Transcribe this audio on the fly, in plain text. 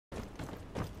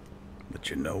But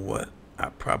you know what? I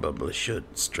probably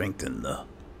should strengthen the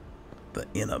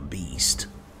inner beast.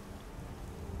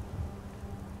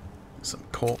 Some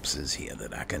corpses here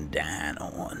that I can dine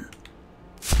on.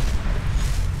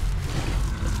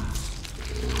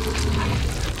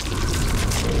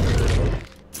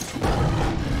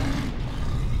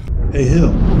 Hey,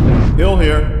 Hill. Hill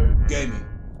here. Gaming.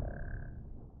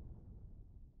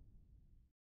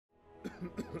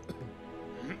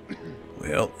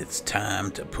 Well, it's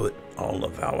time to put all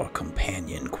of our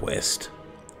companion quest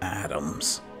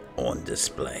items on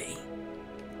display.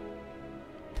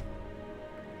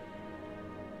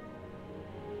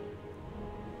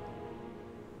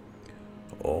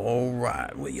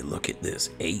 Alright, well, you look at this,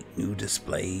 8 new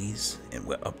displays, and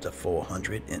we're up to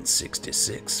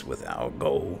 466 with our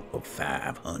goal of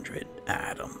 500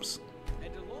 items.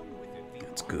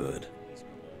 That's good.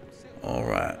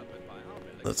 Alright,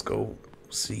 let's go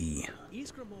see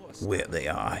where they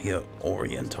are. Here,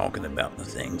 Orion talking about the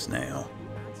things now.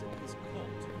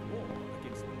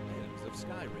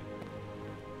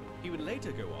 He would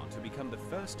later go on to become the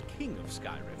first king of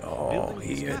Skyrim. Oh,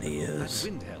 here it is.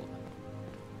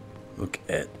 Look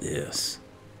at this.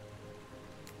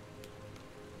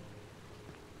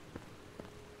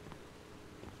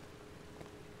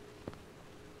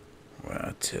 Well,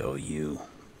 I tell you,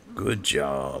 good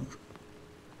job.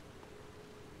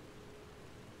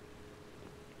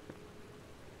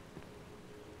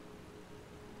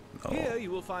 Oh, here you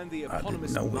will find the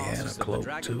eponymous masks of the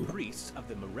dragon priests of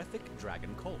the Malefic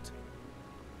dragon cult.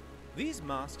 These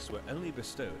masks were only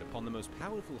bestowed upon the most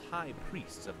powerful high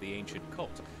priests of the ancient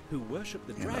cult, who worship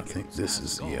the dragons. I think this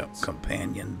is the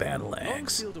companion battle axe. Long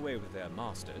sealed away with their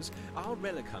masters, our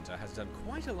relic hunter has done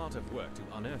quite a lot of work to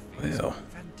unearth these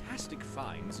fantastic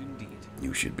finds indeed.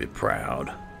 You should be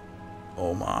proud.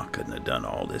 Omar couldn't have done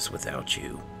all this without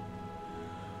you.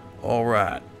 All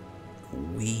right,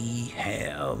 we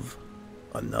have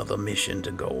another mission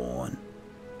to go on.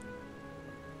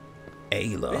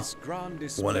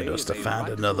 Ayla wanted us to find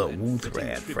another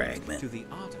Wuthrad fragment,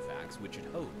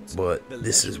 but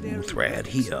this is Wuthrad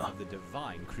here,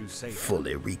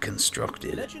 fully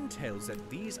reconstructed.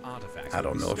 I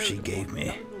don't know if she gave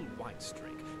me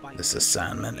this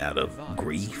assignment out of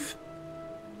grief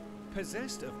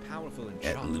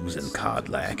at losing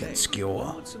Codlack and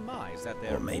Skewer,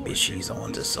 or maybe she's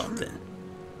onto something.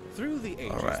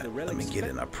 Alright, let me get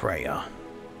in a prayer.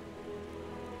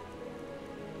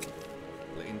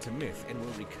 Into myth and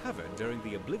were recovered during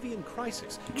the Oblivion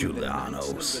Crisis.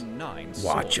 Julianos,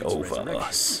 watch over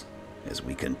us as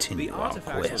we continue our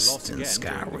quests in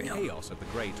Skyrim. Chaos of the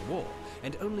Great War,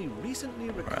 and only recently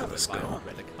recovered by our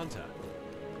relic hunter.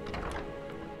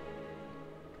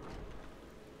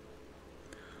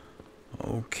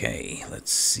 Okay,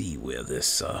 let's see where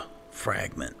this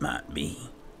fragment might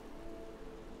be.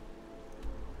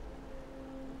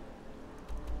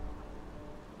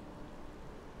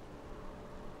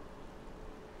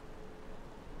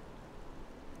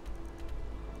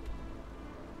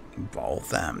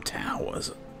 Voltham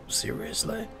Towers?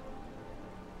 Seriously?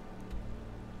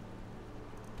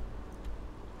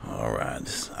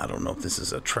 Alright, I don't know if this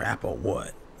is a trap or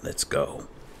what. Let's go.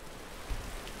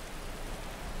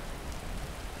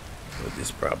 But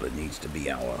this probably needs to be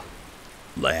our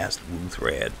last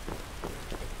Wuthrad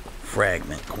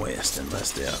fragment quest,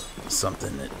 unless there's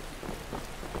something that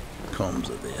comes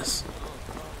of this.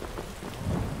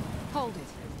 Hold it.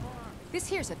 This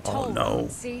here's a toll. Oh no.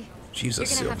 Road, see? She's a You're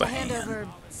gonna have to Silverhand. hand over,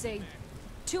 say,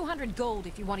 200 gold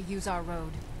if you want to use our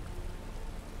road.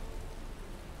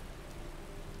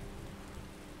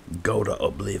 Go to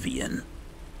Oblivion.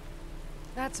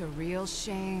 That's a real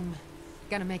shame.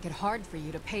 Gonna make it hard for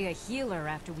you to pay a healer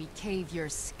after we cave your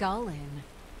skull in.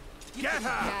 Get her!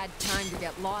 Bad time to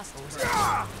get lost.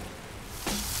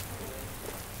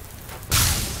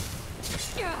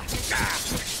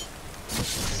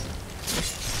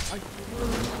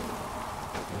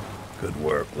 Good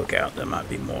work. Look out, there might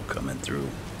be more coming through.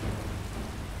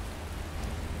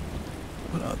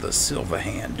 What are the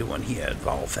Silverhand doing here at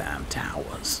Voltham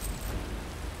Towers?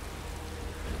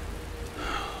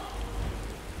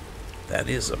 That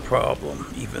is a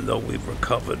problem, even though we've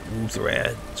recovered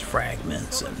Wuthrad's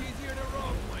fragments and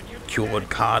cured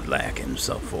Codlack and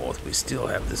so forth. We still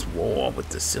have this war with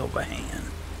the Silverhand.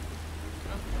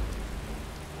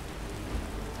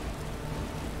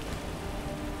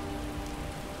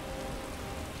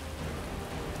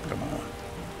 Come on.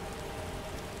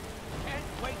 Can't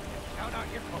wait to count out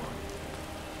your corn.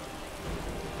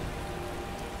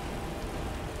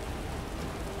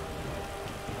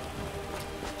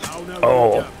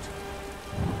 Oh.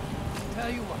 Tell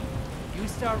you what, you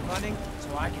start running so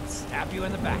I can stab you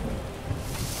in the back.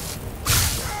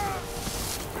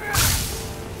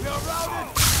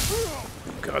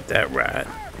 Got that right.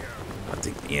 I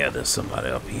think, yeah, there's somebody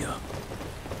up here.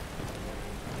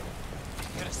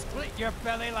 Gonna split your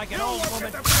belly like an old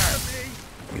woman.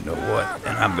 You know what?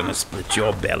 And I'm gonna split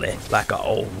your belly like an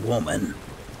old woman.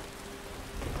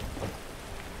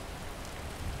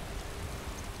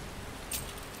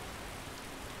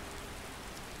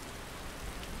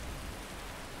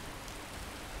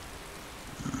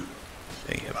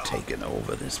 They have taken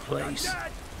over this place.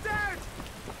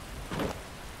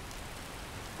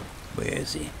 Where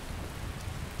is he?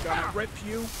 Gonna rip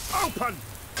you open!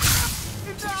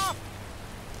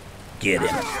 Get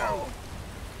him.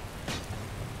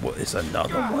 What is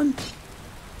another one?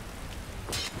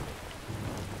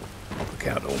 Look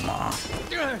out, Omar.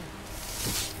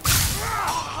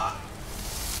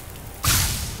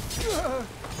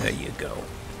 There you go.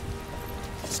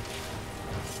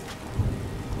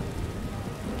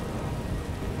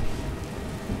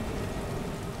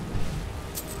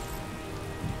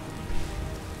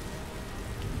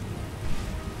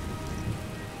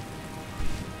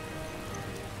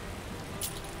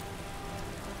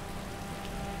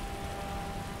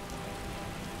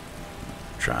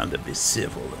 Trying to be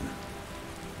civil and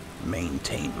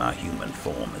maintain my human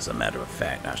form. As a matter of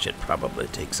fact, I should probably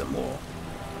take some more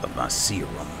of my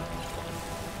serum.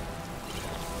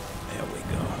 There we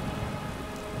go.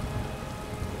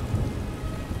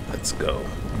 Let's go.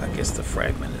 I guess the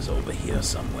fragment is over here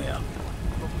somewhere.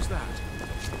 What was that?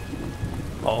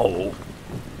 Oh,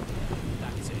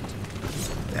 That's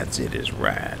it. that's it is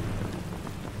right.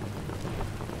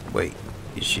 Wait,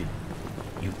 is she...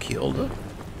 You killed her?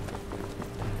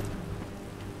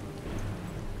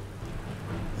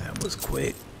 That was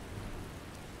quick.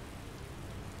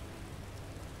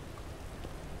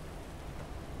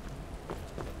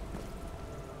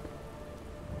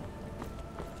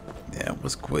 That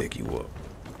was quick. You were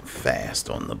fast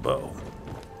on the bow.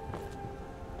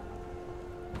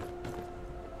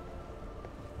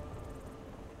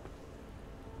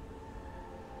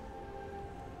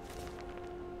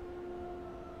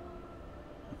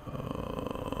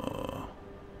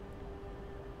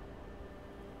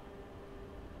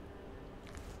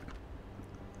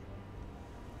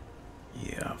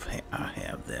 Yeah, I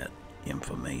have that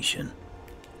information.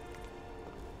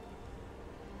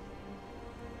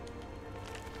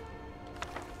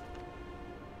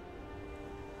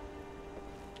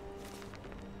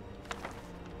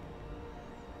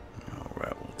 All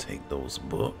right, we'll take those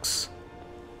books.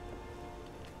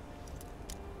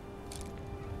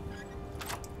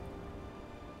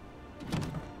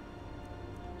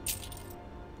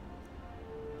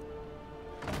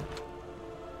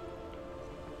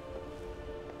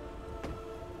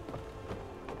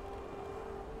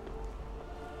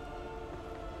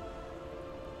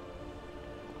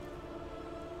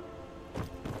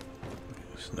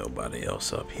 There's nobody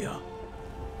else up here.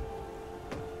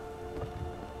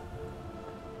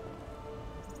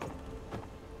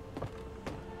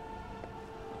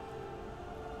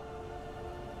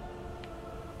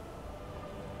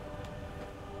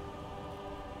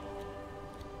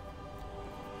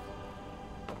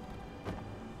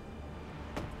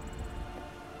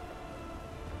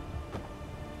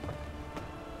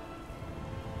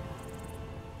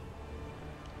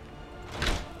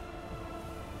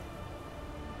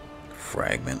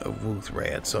 Fragment of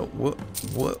Wuthrad. So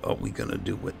what are we gonna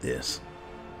do with this?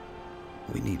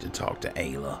 We need to talk to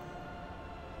Ayla.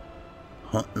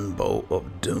 Hunting Bow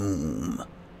of Doom.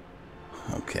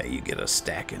 Okay, you get a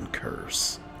stacking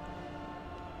curse.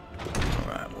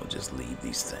 Alright, we'll just leave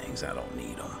these things. I don't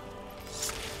need them.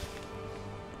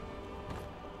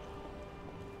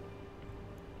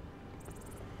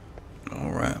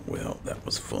 Alright, well, that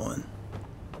was fun.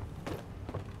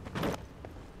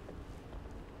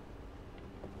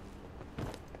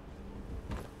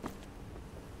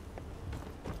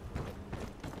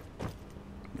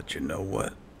 But you know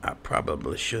what? I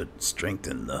probably should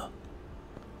strengthen the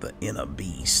inner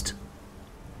beast.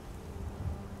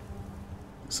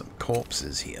 Some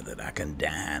corpses here that I can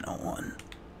dine on.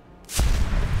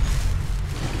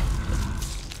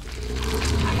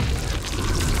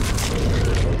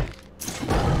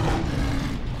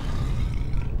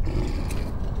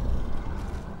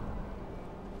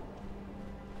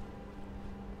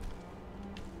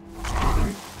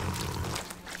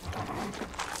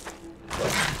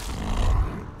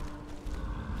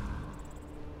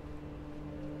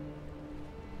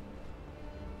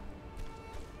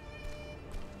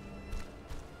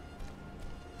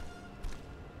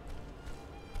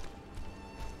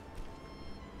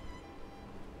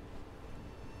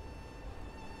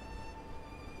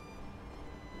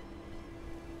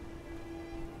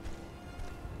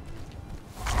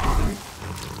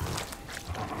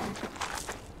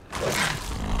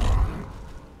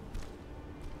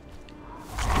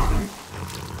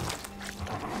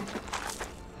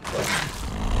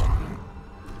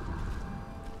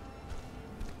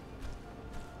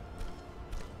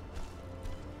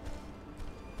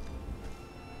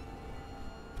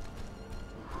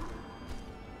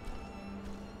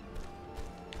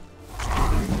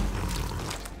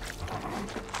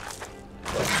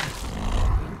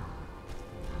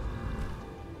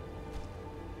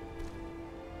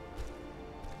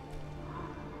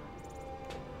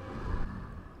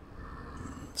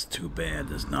 too bad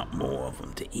there's not more of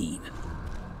them to eat.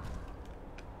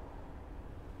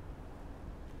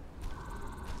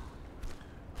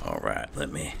 Alright,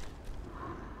 let me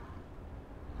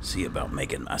see about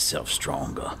making myself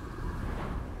stronger.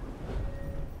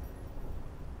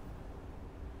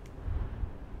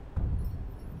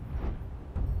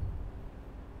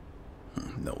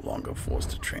 No longer forced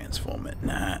to transform at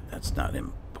night. That's not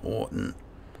important.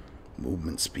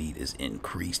 Movement speed is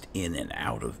increased in and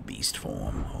out of beast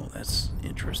form. Oh, that's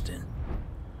interesting.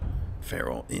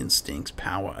 Feral instincts,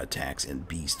 power attacks in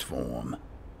beast form.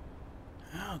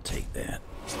 I'll take that.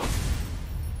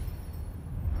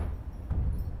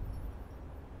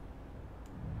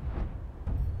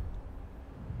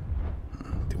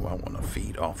 Do I want to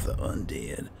feed off the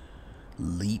undead?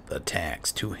 Leap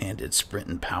attacks, two-handed sprint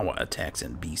and power attacks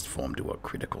in beast form do a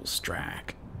critical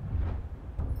strike.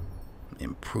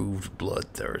 Improved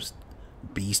bloodthirst.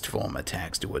 Beast form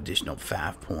attacks do additional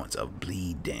 5 points of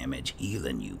bleed damage,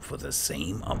 healing you for the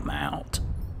same amount.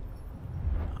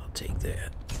 I'll take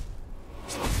that.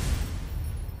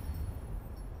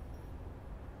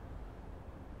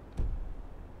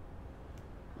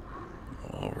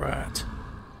 Alright.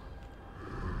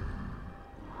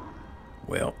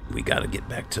 Well, we gotta get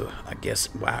back to, I guess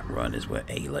Whiterun is where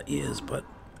Ayla is, but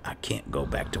I can't go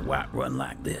back to Whiterun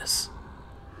like this.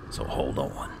 So hold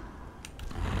on.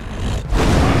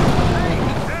 Hey,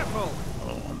 be careful!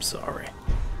 Oh, I'm sorry.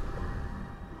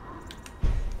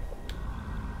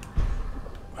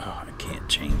 Oh, I can't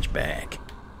change back.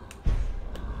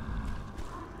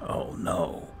 Oh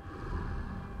no.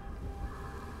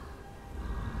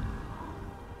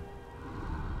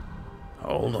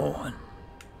 Hold on.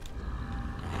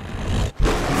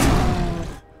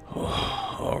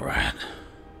 Oh, all right.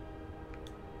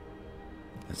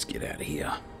 Let's get out of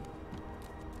here.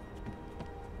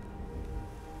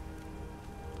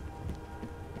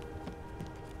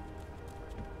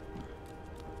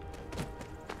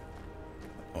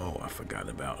 Oh, I forgot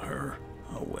about her.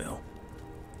 Oh well.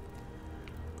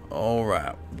 All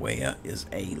right, where is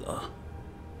Ayla?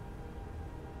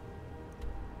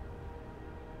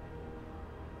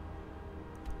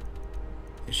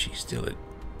 Is she still at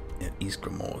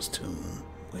Ysgramor's tomb?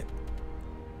 Wait.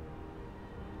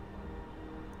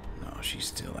 No, she's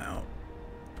still out.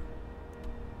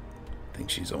 I think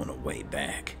she's on her way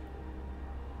back.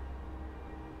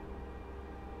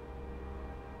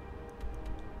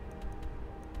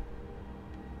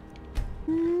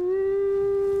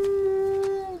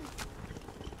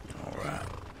 Alright.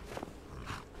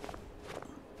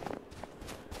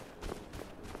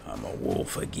 I'm a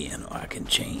wolf again, or I can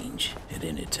change at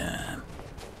any time.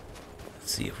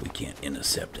 Let's see if we can't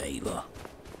intercept Ayla.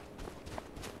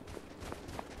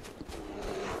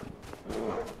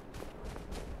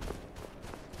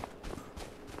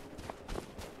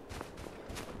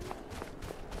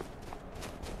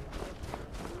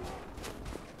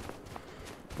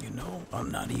 You know,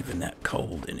 I'm not even that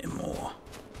cold anymore.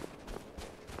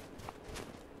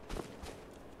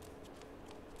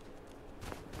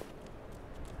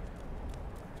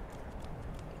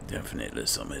 Definitely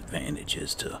some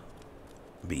advantages to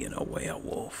being a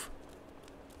werewolf.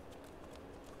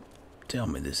 Tell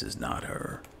me this is not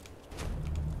her.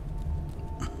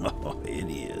 Oh, it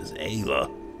is.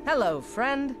 Ayla. Hello,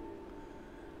 friend.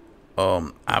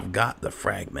 I've got the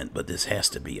fragment, but this has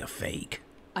to be a fake.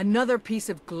 Another piece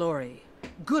of glory.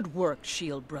 Good work,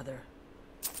 Shield brother.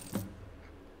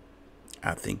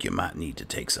 I think you might need to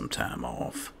take some time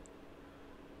off.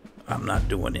 I'm not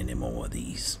doing any more of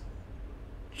these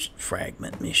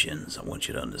fragment missions. I want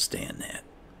you to understand that.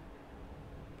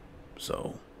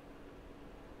 So,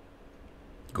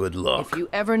 good luck. If you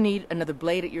ever need another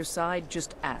blade at your side,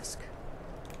 just ask.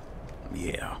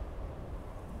 Yeah.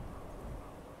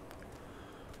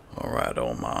 Alright,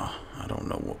 Omar. I don't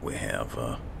know what we have.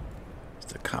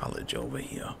 It's the college over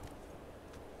here.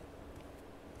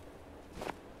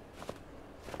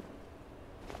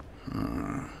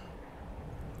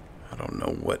 I don't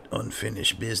know what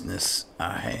unfinished business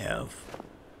I have.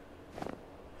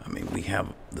 I mean, we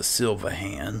have the Silver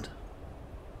Hand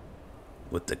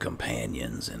with the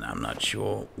companions, and I'm not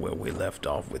sure where we left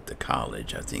off with the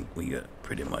college. I think we are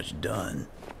pretty much done.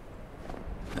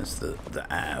 Since the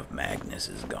Eye of Magnus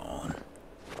is gone.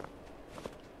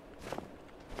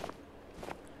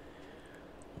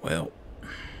 Well,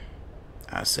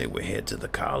 I say we head to the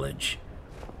college,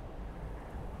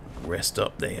 rest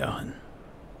up there, and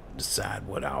decide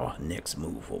what our next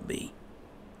move will be.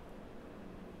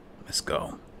 Let's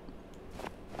go.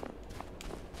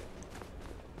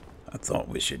 I thought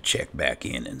we should check back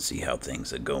in and see how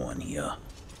things are going here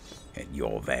at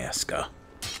Jorvaska.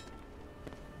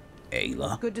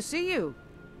 Ayla. Good to see you.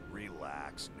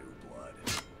 Relax, new blood.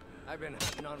 I've been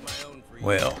hunting on my own for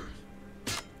Well,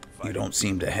 years. you don't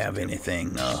seem to have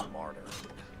anything Smarter.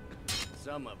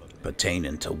 Some of them.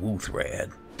 pertaining to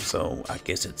Wuthrad, so I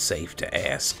guess it's safe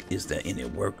to ask, is there any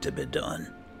work to be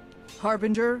done?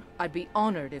 Harbinger, I'd be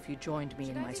honored if you joined me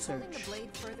Should in I my be holding search. the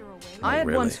blade further away? I had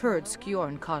really? once heard Skjor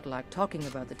and Kodlak talking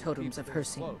about the Totems of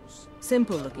Hircine.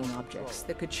 Simple-looking objects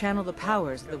that could channel the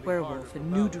powers of the werewolf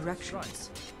in new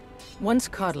directions. Once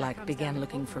Kodlak began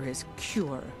looking for his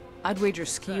cure, I'd wager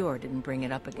Skjor didn't bring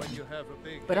it up again.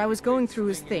 But I was going through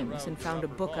his things and found a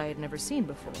book I had never seen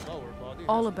before,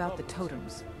 all about the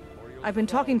Totems. I've been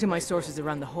talking to my sources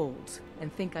around the holds,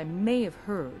 and think I may have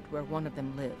heard where one of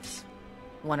them lives.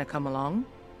 Wanna come along?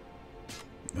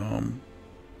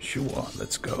 Sure,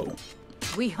 let's go.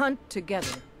 We hunt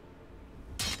together.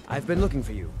 I've been looking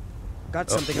for you. Got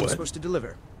something I'm what? supposed to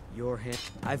deliver. Your hand.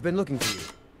 I've been looking for you.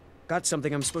 Got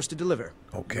something I'm supposed to deliver.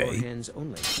 Okay. Your hands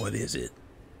only. What is it?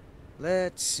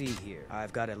 Let's see here.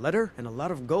 I've got a letter and a lot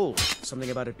of gold.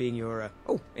 Something about it being your,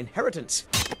 inheritance.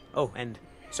 Oh, and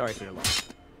sorry for your loss.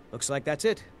 Looks like that's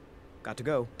it. Got to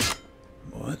go.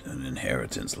 What? An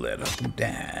inheritance letter? Who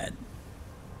died?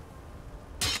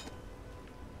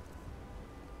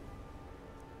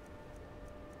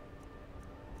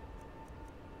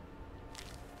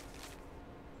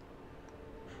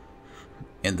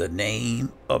 In the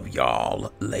name of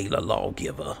Jarl Layla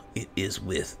Lawgiver, it is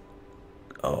with,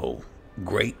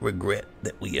 great regret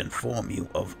that we inform you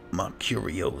of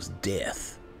Mercurio's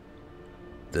death.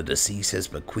 The deceased has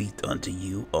bequeathed unto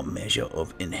you a measure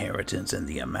of inheritance in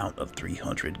the amount of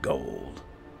 300 gold.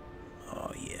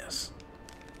 Oh, yes.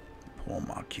 Poor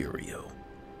Mercurio.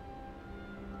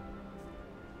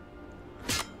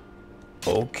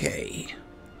 Okay.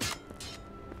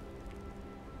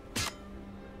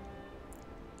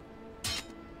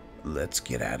 Let's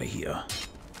get out of here.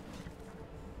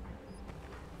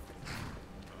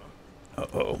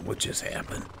 Uh-oh, what just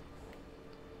happened?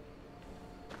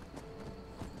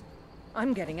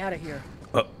 I'm getting out of here.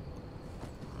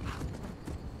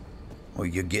 Well,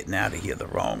 you're getting out of here the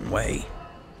wrong way.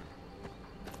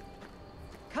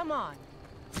 Come on.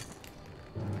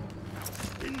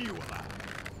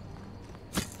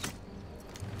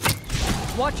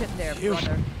 Watch it there,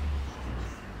 brother.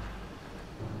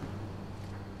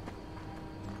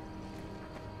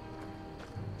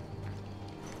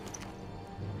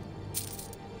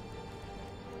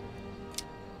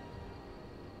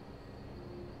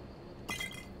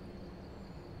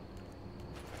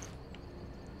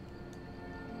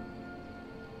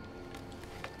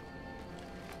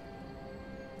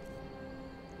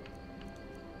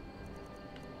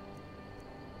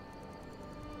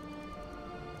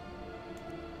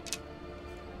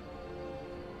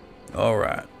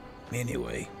 Alright,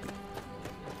 anyway,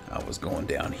 I was going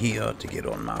down here to get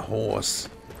on my horse.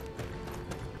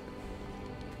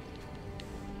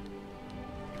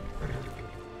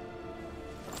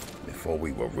 Before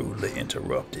we were rudely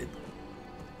interrupted.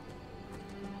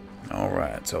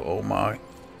 Alright, so Omar,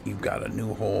 you've got a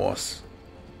new horse.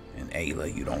 And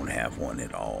Ayla, you don't have one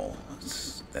at all.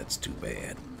 That's too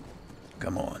bad.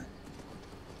 Come on.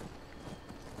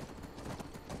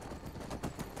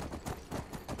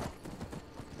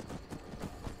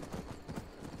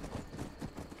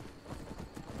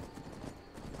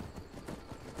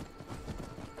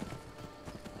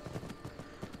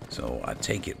 So I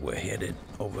take it we're headed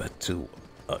over to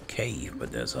a cave,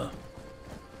 but there's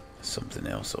something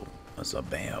else. So there's a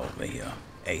bear over here.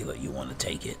 Ayla, you want to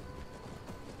take it?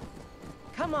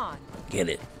 Come on. Get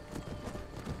it.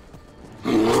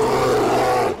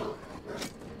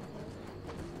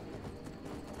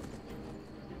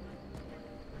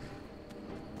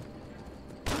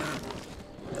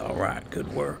 All right,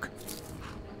 good work.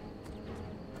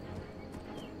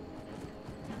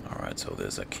 All right, so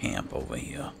there's a camp over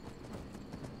here.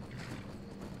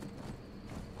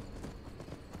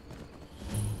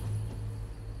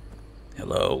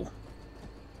 Hello.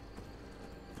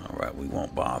 All right, we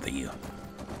won't bother you.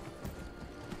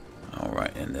 All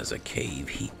right, and there's a cave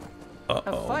here.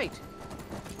 Uh-oh. A fight.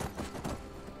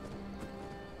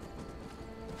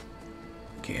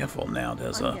 Careful now,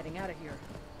 there's I'm getting out of here.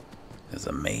 there's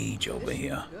a mage over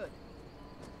here. Good.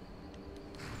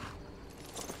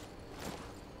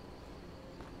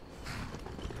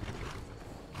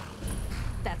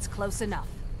 That's close enough.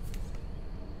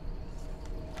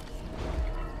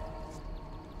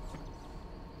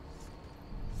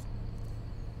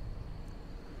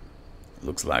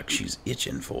 Looks like she's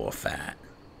itching for a fight.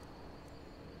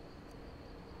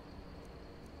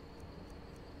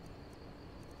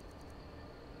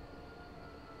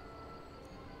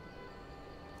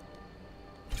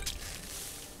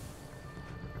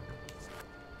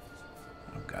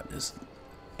 This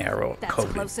arrow That's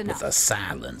coated close with enough. a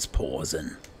silence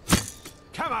poison.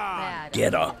 Come on! Bad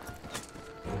Get idea. her.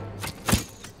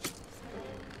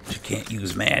 She can't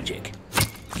use magic.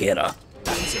 Get her.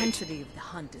 The intensity of the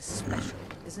hunt is special,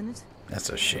 isn't it? That's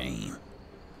a shame.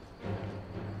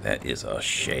 That is a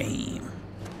shame.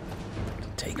 To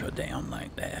take her down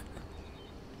like that.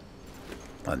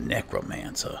 A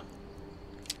necromancer.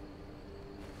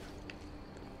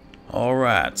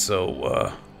 Alright,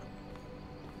 so,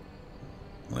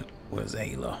 where's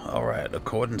Ayla? Alright,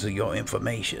 according to your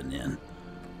information, then,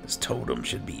 this totem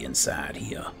should be inside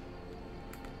here.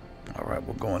 Alright,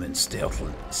 we're going in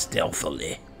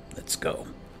stealthily. Let's go.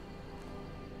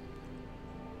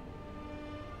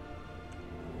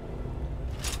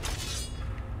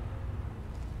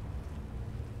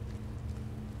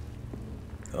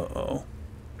 Uh-oh.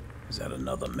 Is that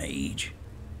another mage?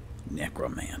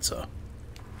 Necromancer.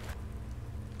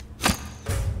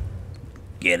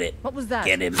 Get it. What was that?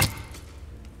 Get him.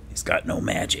 He's got no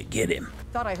magic. Get him.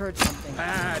 Thought I heard something.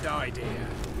 Bad idea.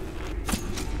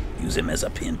 Use him as a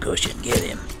pincushion. Get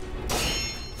him.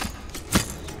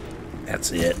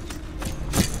 That's it.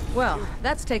 Well,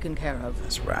 that's taken care of.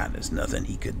 That's right. There's nothing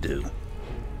he could do.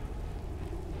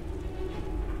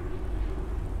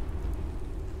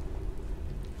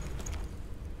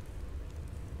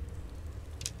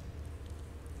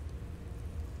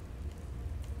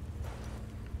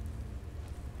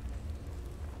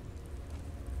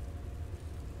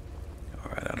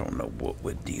 Alright, I don't know what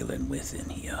we're dealing with in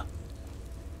here.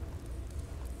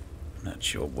 I'm not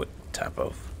sure what type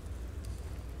of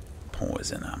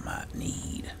poison I might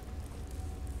need.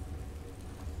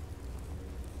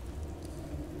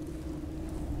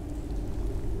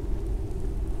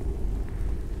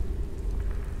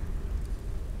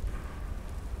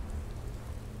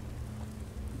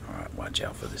 Alright, watch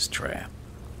out for this trap.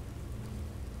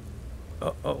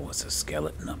 Uh-oh, it's a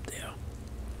skeleton up there.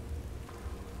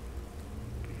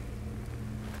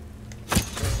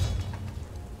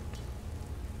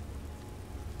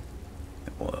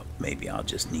 Well, maybe I'll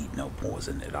just need no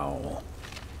poison at all.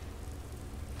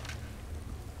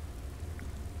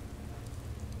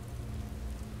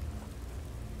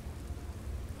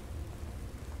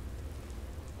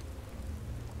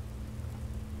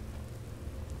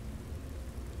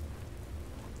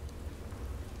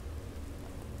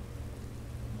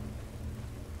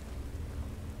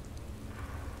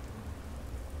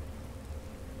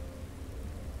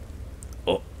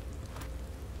 Oh.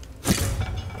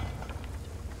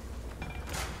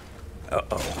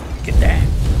 Uh-oh. Get that.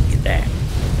 Get that.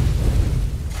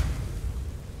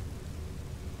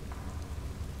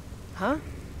 Huh?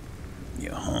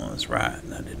 Your is right,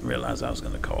 and I didn't realize I was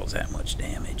going to cause that much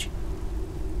damage.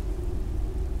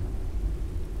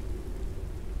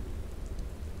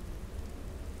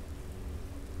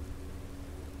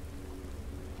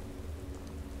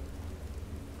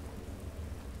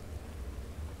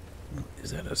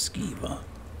 Is that a skeever?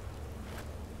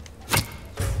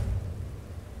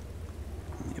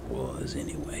 It was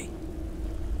anyway.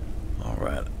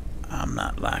 Alright, I'm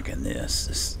not liking this.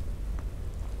 This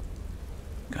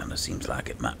kind of seems like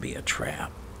it might be a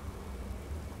trap.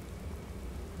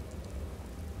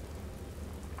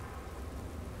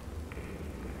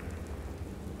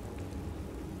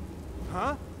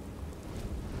 Huh?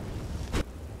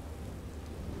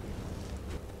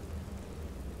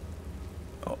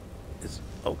 Oh, it's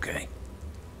okay.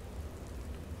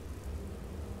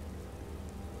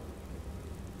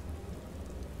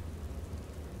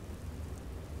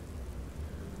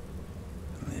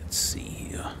 Let's see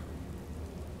here.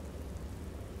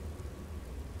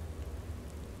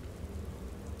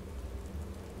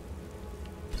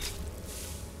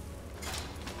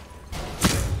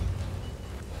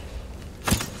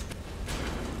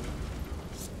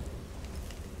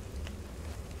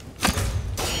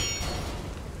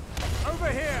 Over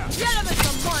here! The elements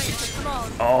are mine to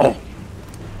command. Oh!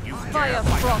 You Fire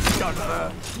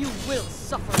frost. You You will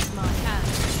suffer at my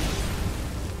hands.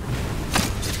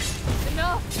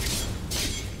 Enough!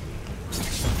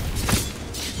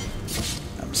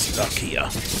 I'm stuck here.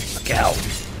 Look out.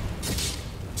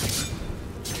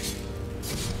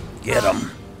 Get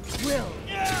them. Will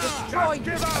destroy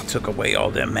you. I took away all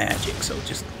their magic, so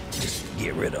just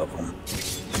get rid of them.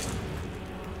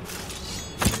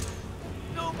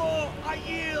 No more! I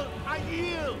yield! I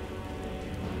yield!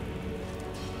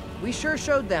 We sure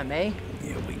showed them, eh?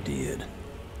 Yeah, we did.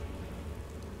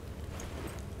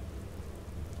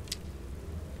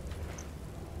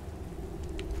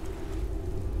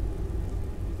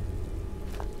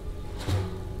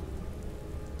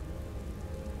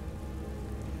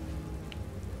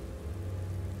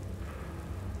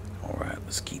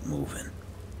 Let's keep moving.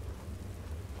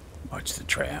 Watch the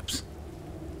traps.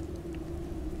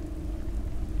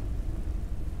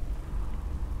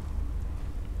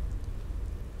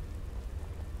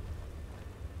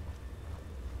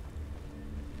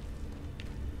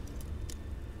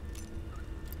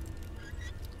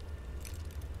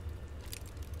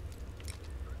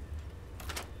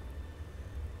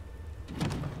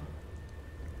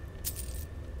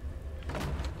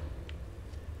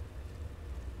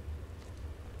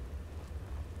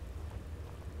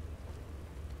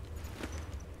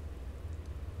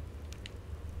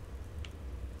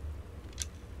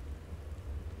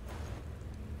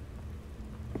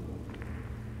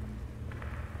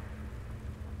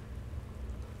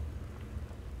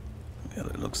 Well,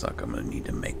 it looks like I'm gonna need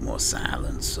to make more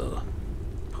silence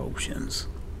potions.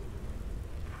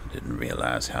 I didn't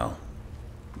realize how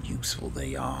useful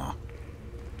they are.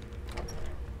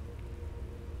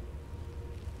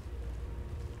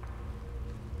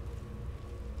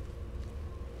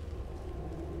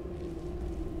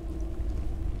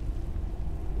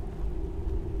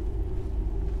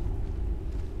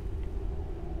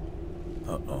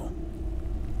 Uh-oh.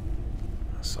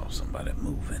 I saw somebody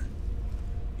moving.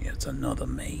 Yeah, it's another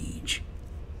mage.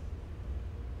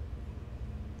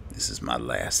 This is my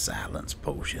last silence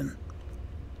potion.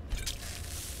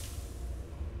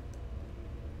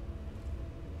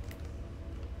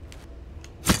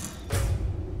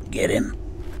 Get him.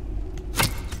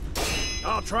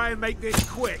 I'll try and make this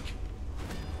quick.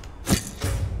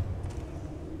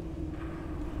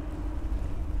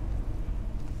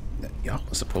 Y'all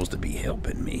are supposed to be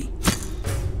helping me.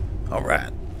 All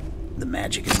right. The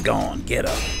magic is gone. Get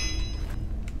up.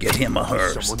 Get him a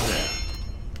hearse. Someone there.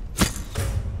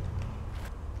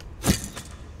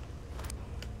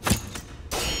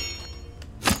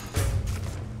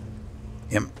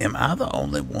 Am I the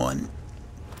only one?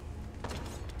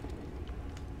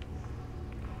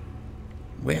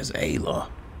 Where's Ayla?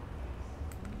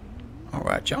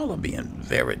 Alright, y'all are being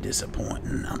very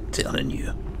disappointing, I'm telling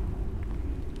you.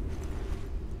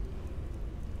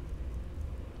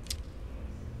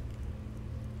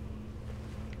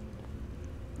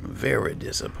 Very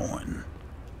disappointing.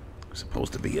 We're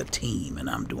supposed to be a team and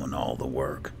I'm doing all the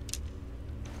work.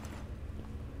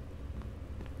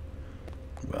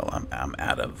 Well, I'm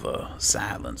out of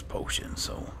silence potion,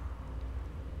 so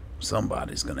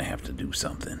somebody's gonna have to do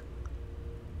something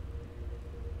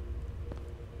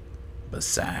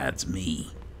besides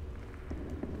me.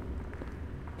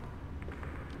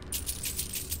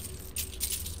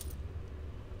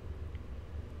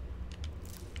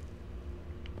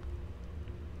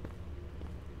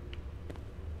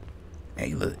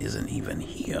 Ayla isn't even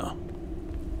here.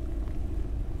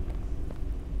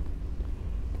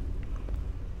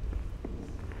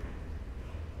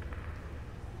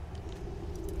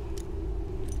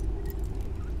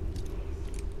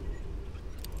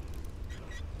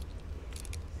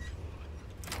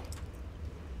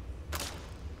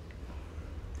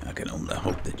 I can only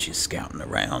hope that she's scouting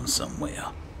around somewhere.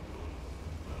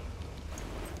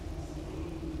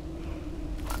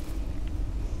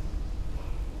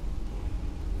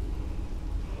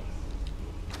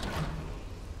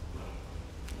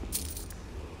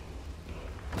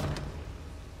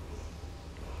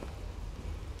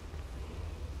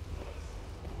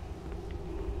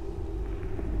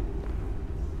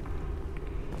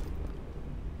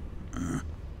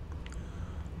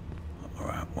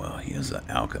 Here's an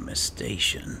alchemist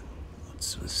station.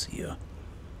 What's this here?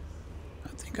 I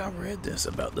think I read this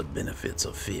about the benefits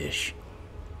of fish.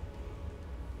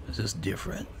 Is this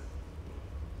different?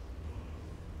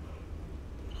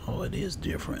 Oh, it is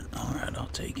different. Alright, I'll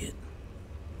take it.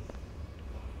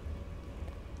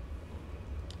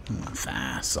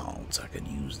 Fire salts, I could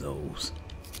use those.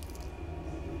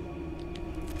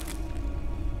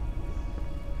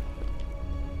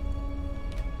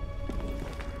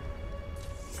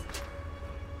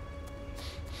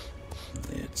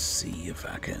 Let's see if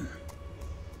I can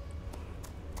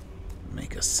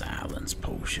make a silence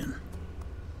potion.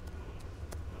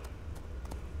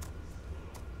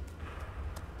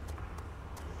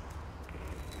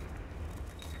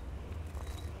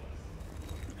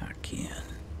 I can.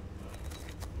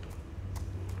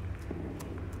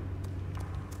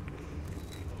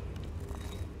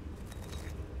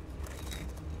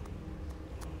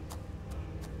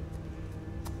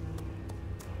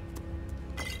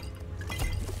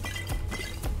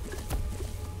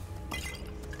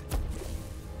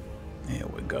 There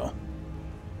we go.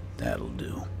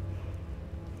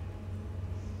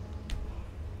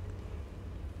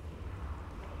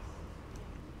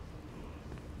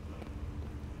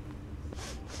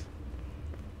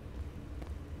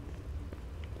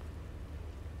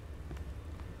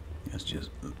 It's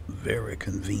just very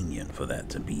convenient for that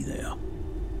to be there.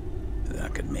 That I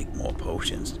could make more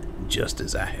potions just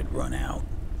as I had run out.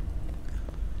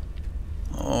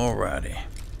 Alrighty.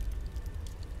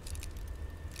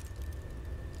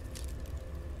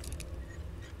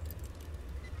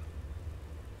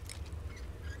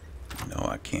 No,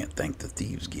 I can't thank the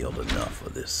Thieves Guild enough for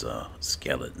this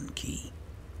skeleton key.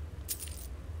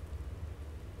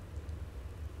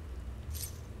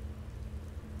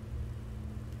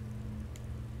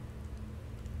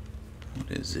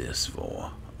 What is this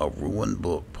for? A ruined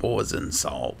book, poison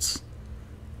salts,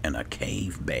 and a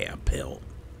cave bear pelt.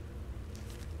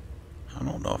 I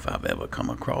don't know if I've ever come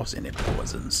across any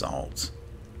poison salts.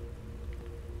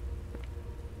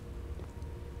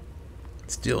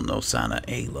 Still no sign of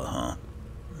Ayla, huh?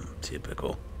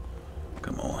 Typical.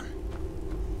 Come on.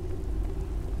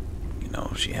 You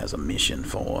know, she has a mission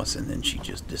for us and then she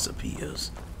just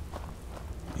disappears.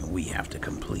 And we have to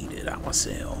complete it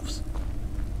ourselves.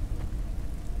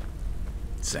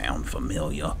 Sound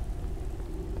familiar?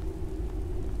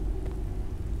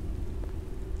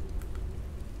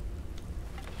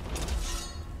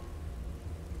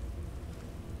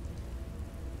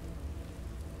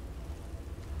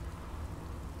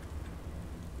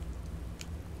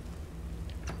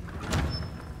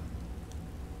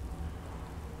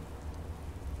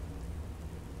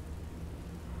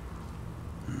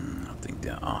 I think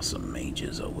there are some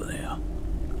mages over there.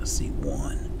 I see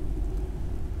one.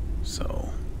 So,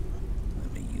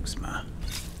 let me use my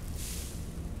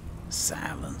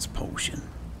silence potion.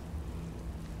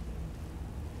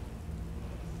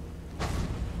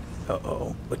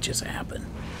 Uh-oh, what just happened?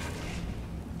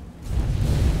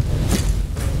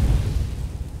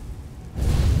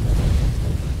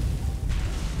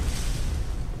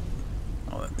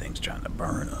 Oh, that thing's trying to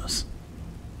burn us.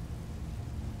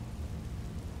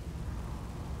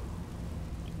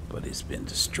 But it's been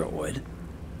destroyed.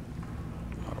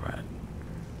 Alright.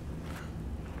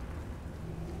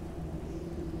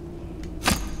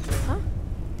 Huh?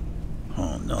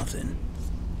 Oh, nothing.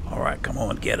 Alright, come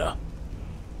on, get her.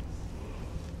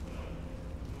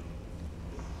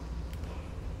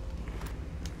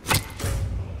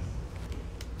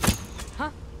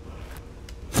 Huh?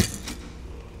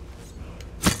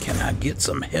 Can I get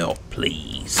some help,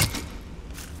 please?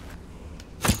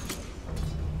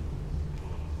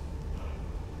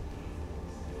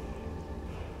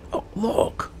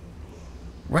 Look,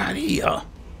 right here.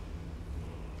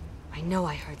 I know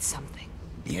I heard something.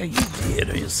 Yeah, you did,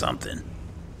 or something.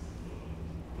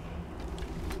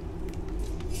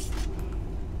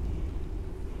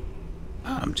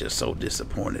 I'm just so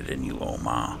disappointed in you,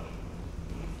 Omar.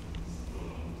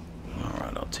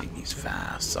 Alright, I'll take these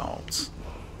 5 salts.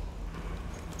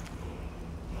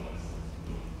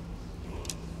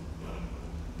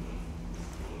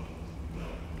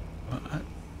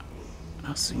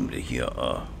 I seem to hear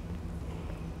a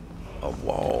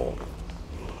wall.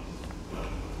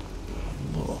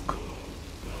 Look.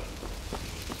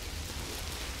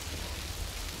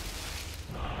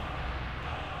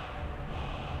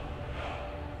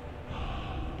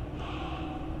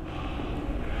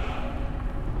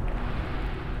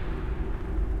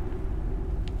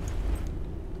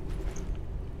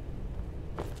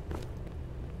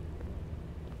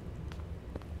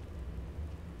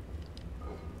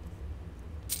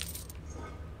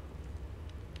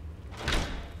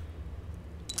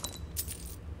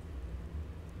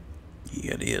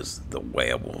 It is the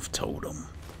werewolf totem.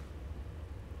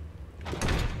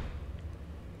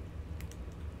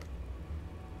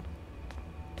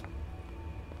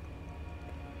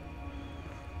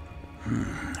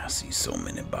 I see so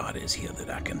many bodies here that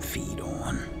I can feed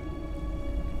on.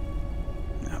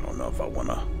 I don't know if I want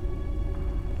to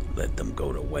let them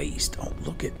go to waste. Oh,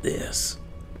 look at this.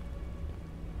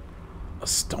 A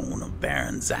stone of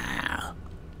Baron Zyle.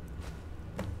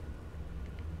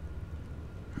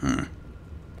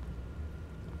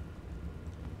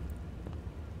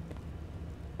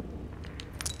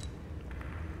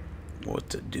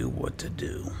 What to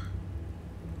do.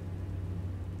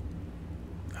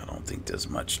 I don't think there's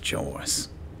much choice.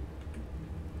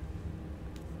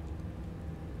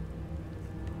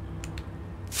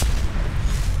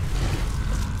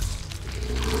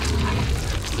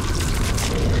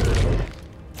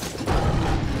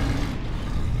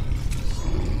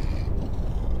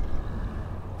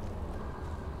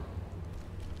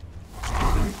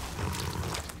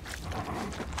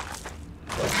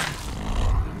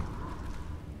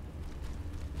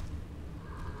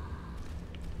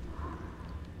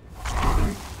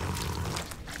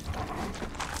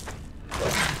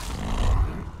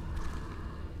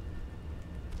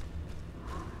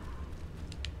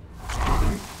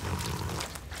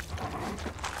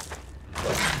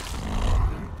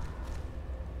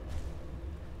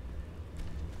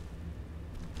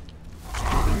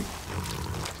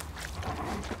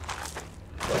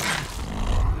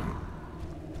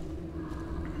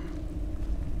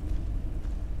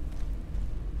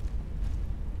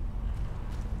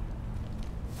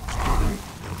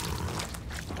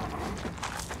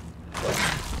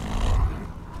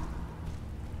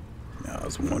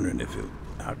 was wondering if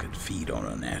I could feed on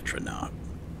an astronaut.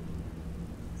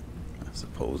 I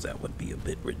suppose that would be a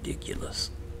bit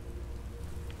ridiculous.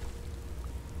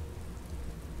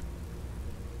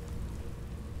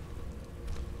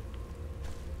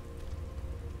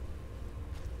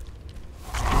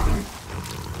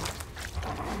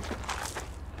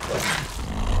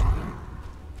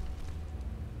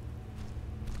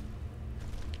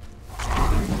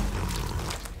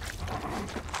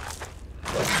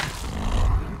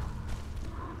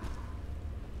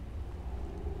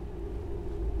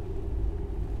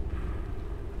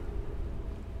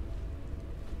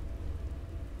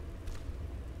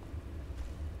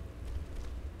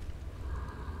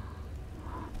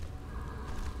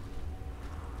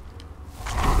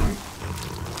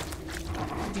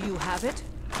 Do you have it?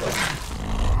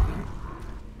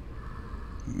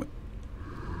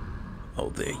 Oh,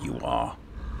 there you are.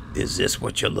 Is this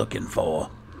what you're looking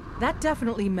for? That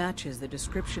definitely matches the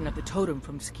description of the totem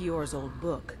from Skior's old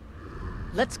book.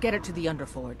 Let's get it to the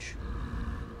Underforge.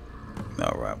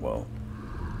 Alright, well,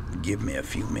 give me a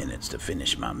few minutes to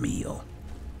finish my meal.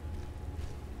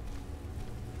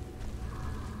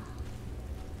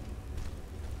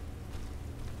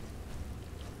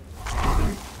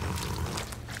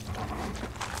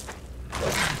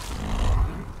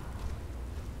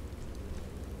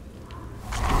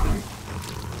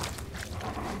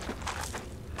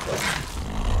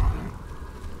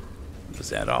 Is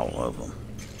that all of them?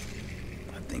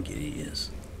 I think it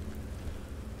is.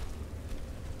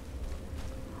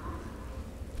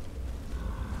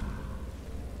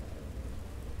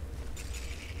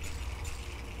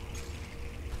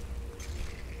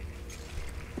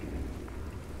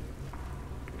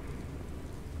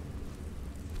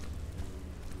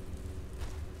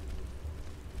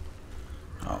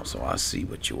 Oh, so I see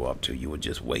what you were up to. You were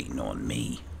just waiting on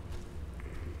me.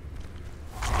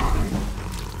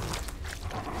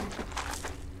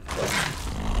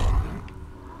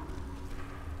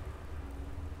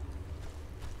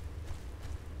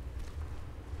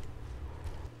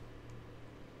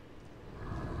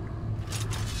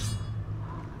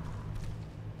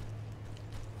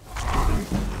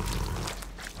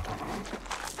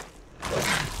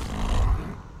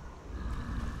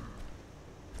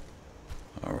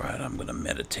 I'm gonna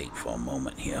meditate for a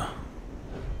moment here.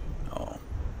 Oh,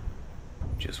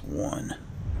 just one.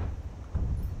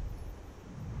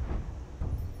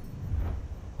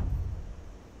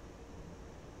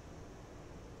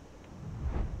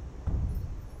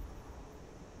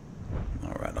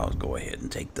 Alright, I'll go ahead and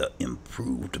take the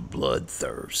improved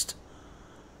bloodthirst.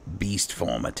 Beast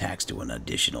form attacks do an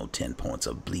additional 10 points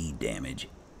of bleed damage,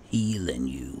 healing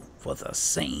you for the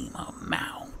same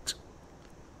amount.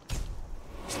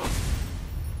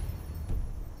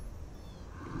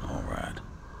 Alright.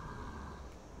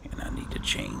 And I need to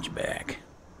change back.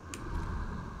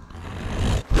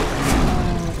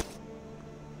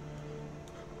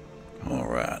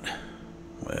 Alright.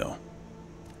 Well.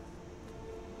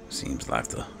 Seems like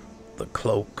the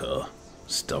cloak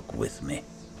stuck with me.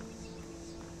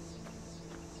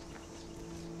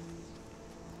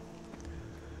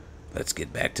 Let's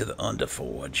get back to the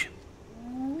Underforge.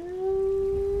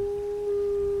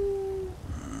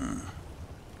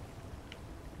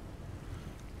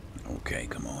 Okay,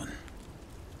 come on.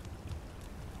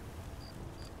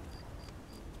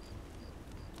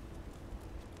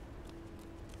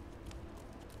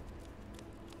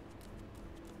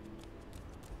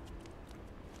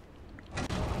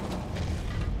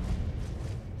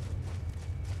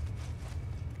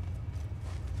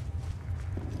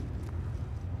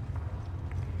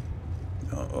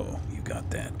 Uh-oh, you got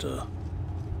that,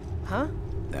 Huh?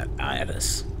 That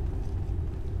itis.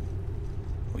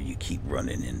 Well, you keep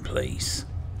running in place.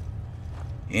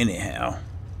 Anyhow,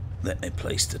 let me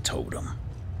place the totem.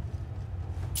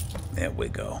 There we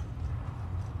go.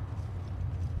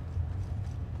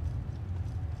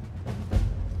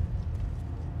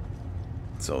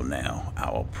 So now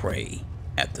I'll pray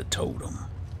at the totem.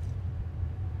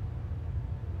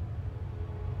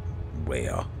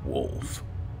 Werewolf.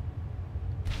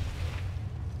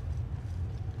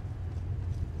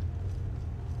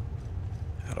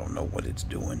 I don't know what it's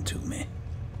doing to me.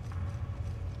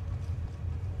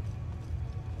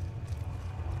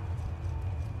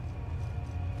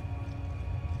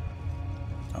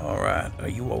 Alright, are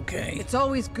you okay? It's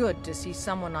always good to see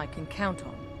someone I can count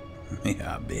on.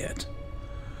 Yeah, I bet.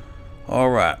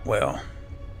 Alright, well.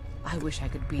 I wish I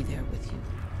could be there with you.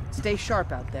 Stay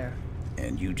sharp out there.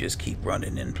 And you just keep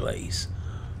running in place.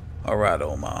 Alright,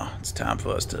 Omar. It's time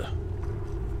for us to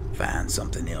find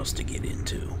something else to get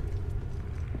into.